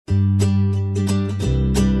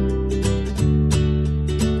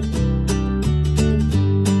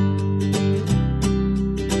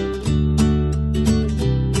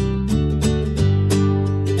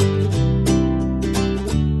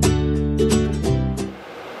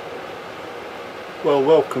Well,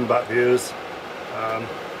 welcome back, viewers.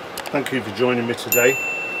 Thank you for joining me today.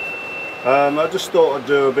 I just thought I'd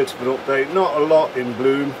do a bit of an update. Not a lot in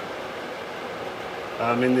bloom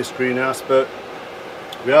in this greenhouse, but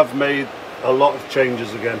we have made a lot of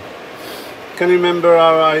changes again. Can you remember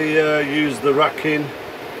how I used the racking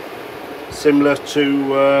similar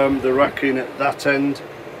to the racking at that end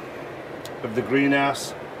of the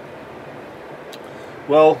greenhouse?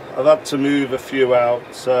 Well, I've had to move a few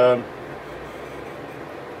out.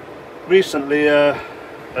 Recently a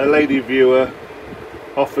lady viewer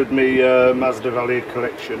offered me a Masdevallia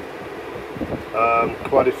collection,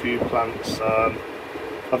 quite a few plants.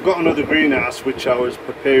 I've got another greenhouse which I was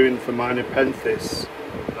preparing for my nepenthes,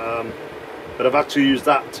 but I've had to use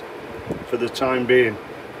that for the time being.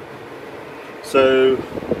 So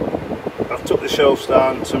I've took the shelves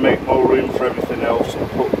down to make more room for everything else and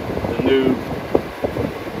put the new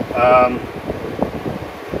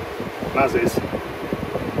mazes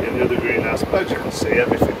in the other greenhouse. But as you can see,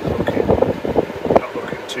 everything's not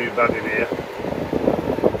looking too bad in here.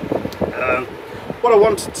 What I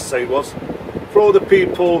wanted to say was, for all the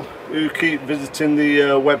people who keep visiting the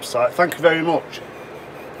website, thank you very much.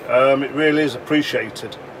 It really is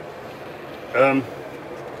appreciated.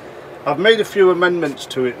 I've made a few amendments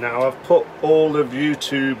to it now. I've put all of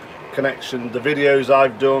YouTube connection, the videos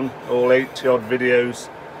I've done, all 80 odd videos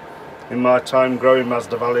in my time growing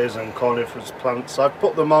Masdevallias and coniferous plants. I've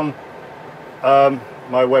put them on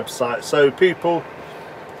my website, so people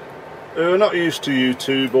who are not used to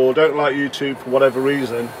YouTube or don't like YouTube for whatever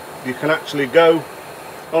reason, you can actually go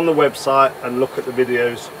on the website and look at the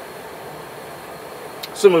videos.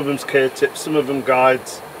 Some of them's care tips, some of them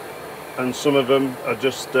guides, and some of them are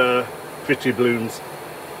just pretty blooms,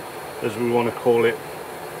 as we want to call it.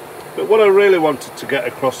 But what I really wanted to get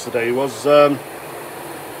across today was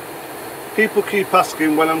people keep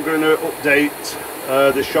asking when I'm going to update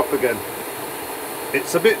the shop again.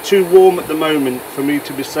 It's a bit too warm at the moment for me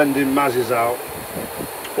to be sending mazes out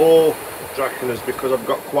or Draculas, because I've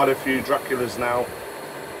got quite a few Draculas now,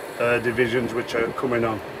 divisions which are coming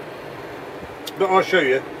on. But I'll show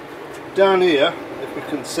you down here, if we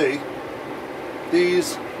can see,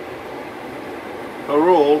 these are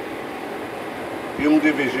all young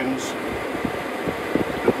divisions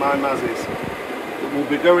of my mazes that will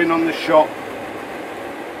be going on the shop,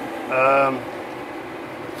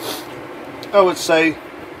 I would say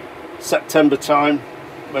September time,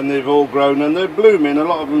 when they've all grown and they're blooming. A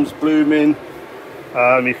lot of them's blooming.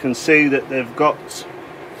 You can see that they've got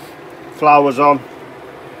flowers on.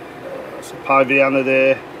 That's a Piviana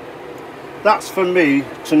there. That's for me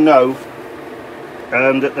to know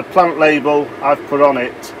that the plant label I've put on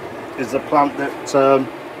it is the plant that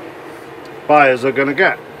buyers are going to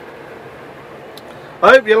get.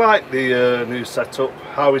 I hope you like the new setup,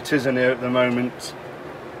 how it is in here at the moment.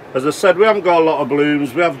 As I said, we haven't got a lot of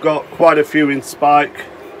blooms. We have got quite a few in spike.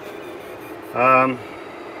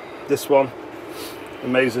 This one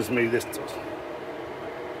amazes me, this does.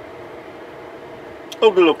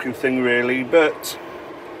 Ugly looking thing really, but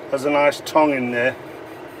has a nice tongue in there.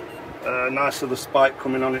 Nice little spike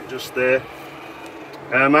coming on it just there.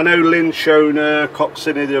 I know Lynn's shown a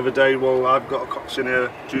coccinea the other day. Well, I've got a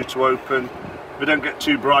coccinea due to open. If we don't get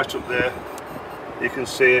too bright up there, you can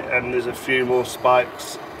see it, and there's a few more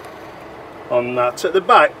spikes on that. At the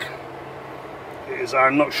back is,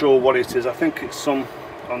 I'm not sure what it is. I think it's some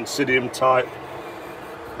Oncidium type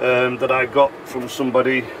that I got from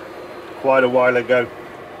somebody quite a while ago.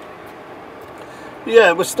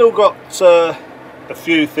 Yeah, we've still got a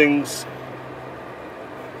few things.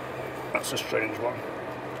 That's a strange one.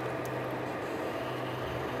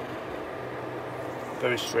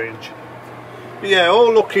 Very strange. But yeah,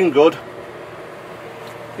 all looking good.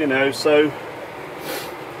 You know, so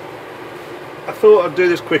I thought I'd do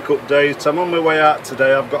this quick update. I'm on my way out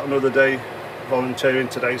today. I've got another day volunteering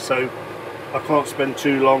today, so I can't spend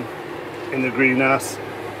too long in the greenhouse.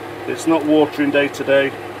 It's not watering day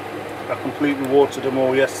today. I completely watered them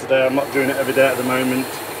all yesterday. I'm not doing it every day at the moment.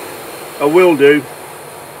 I will do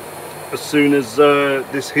as soon as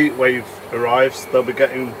this heat wave arrives. They'll be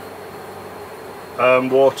getting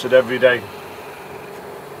watered every day.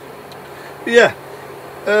 But yeah,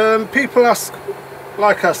 people ask,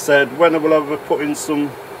 like I said, when I will ever put in some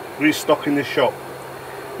restock in the shop.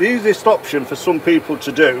 The easiest option for some people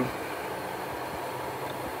to do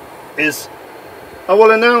is I will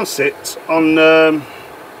announce it on the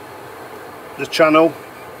channel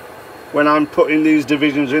when I'm putting these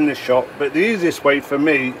divisions in the shop. But the easiest way for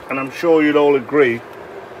me, and I'm sure you'll all agree,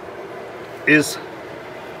 is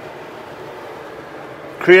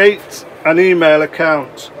create an email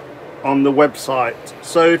account on the website.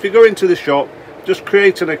 So if you go into the shop, just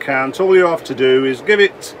create an account. All you have to do is give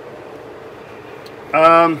it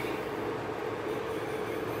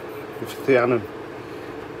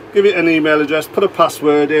give it an email address, put a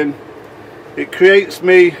password in. It creates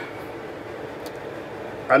me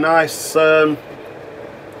a nice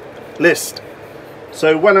list,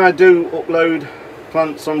 so when I do upload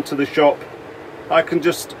plants onto the shop, I can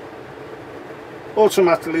just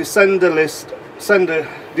automatically send the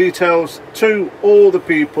details to all the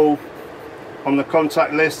people on the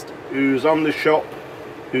contact list who's on the shop,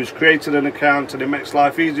 who's created an account, and it makes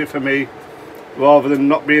life easier for me rather than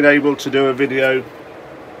not being able to do a video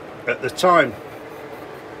at the time.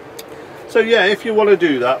 So yeah, if you want to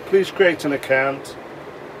do that, please create an account,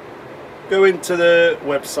 go into the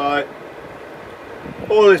website.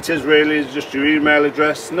 All it is really is just your email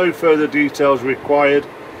address, no further details required.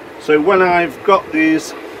 So when I've got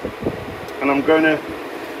these and I'm going to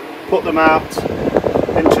put them out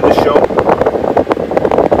into the shop,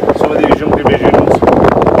 some of these young divisions,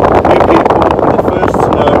 you people will be the first to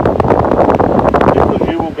know, because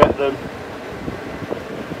you will get them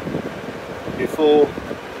before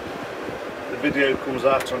the video comes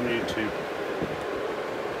out on YouTube.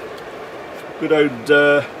 Good old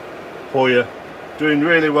Hoya, doing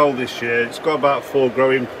really well this year. It's got about 4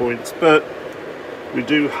 growing points, but we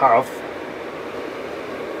do have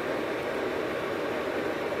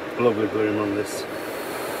a lovely bloom on this.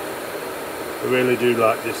 I really do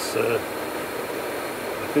like this. I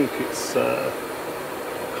think it's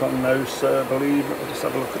Carnosa, I believe. I'll just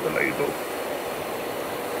have a look at the label.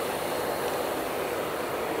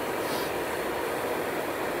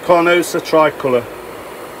 Carnosa tricolour.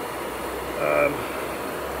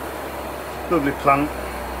 Lovely plant,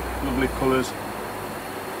 lovely colours,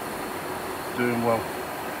 doing well.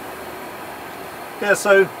 Yeah,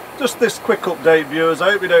 so just this quick update, viewers.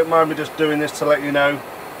 I hope you don't mind me just doing this to let you know.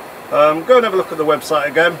 Go and have a look at the website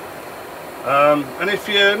again, and if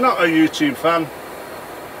you're not a YouTube fan,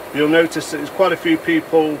 you'll notice that there's quite a few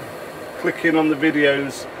people clicking on the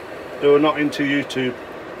videos who are not into YouTube.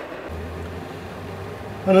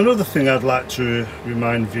 And another thing I'd like to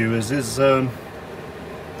remind viewers is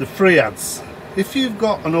the free ads. If you've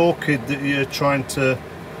got an orchid that you're trying to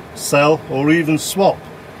sell or even swap,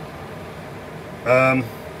 I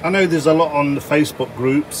know there's a lot on the Facebook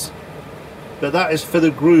groups, but that is for the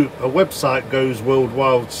group. A website goes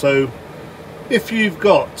worldwide. So if you've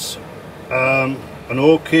got an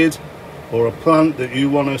orchid or a plant that you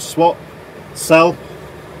want to swap, sell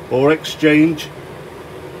or exchange,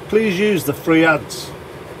 please use the free ads.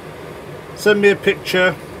 Send me a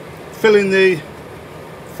picture, fill in the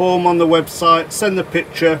form on the website, send the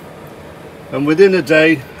picture, and within a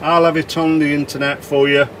day I'll have it on the internet for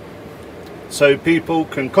you, so people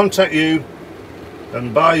can contact you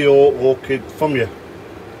and buy your orchid from you.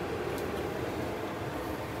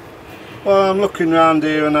 Well, I'm looking around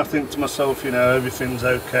here and I think to myself, you know, everything's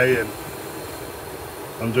okay and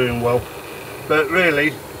I'm doing well, but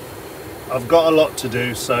really I've got a lot to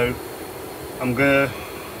do, so I'm gonna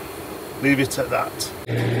leave it at that.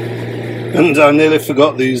 And I nearly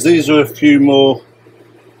forgot these. These are a few more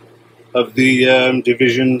of the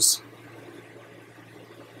divisions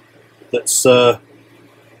that's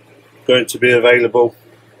going to be available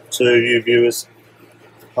to you viewers.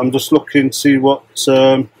 I'm just looking to see what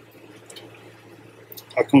I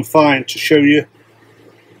can find to show you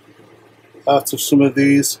out of some of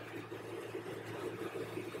these.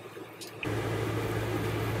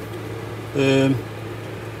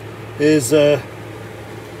 Here's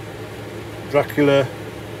Dracula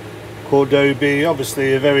Cordoba,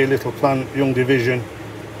 obviously a very little plant, young division,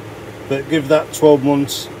 but give that 12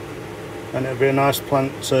 months and it'll be a nice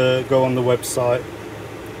plant to go on the website.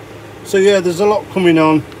 So yeah, there's a lot coming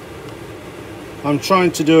on. I'm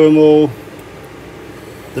trying to do them all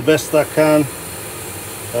the best I can.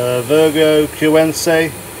 Virgo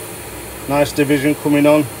Cuense, nice division coming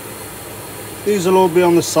on. These will all be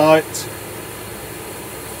on the site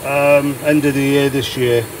end of the year this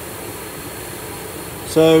year.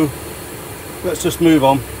 So let's just move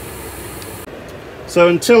on. So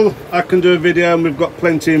until I can do a video and we've got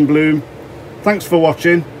plenty in bloom, thanks for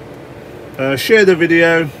watching. Share the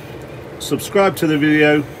video, subscribe to the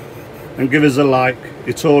video and give us a like,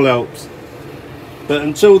 it all helps. But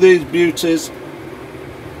until these beauties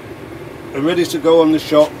are ready to go on the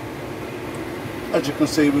shop, as you can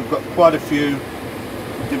see we've got quite a few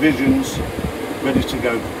divisions ready to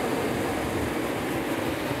go.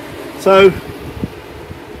 So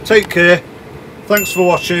take care, thanks for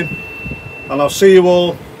watching, and I'll see you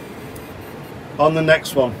all on the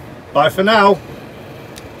next one. Bye for now.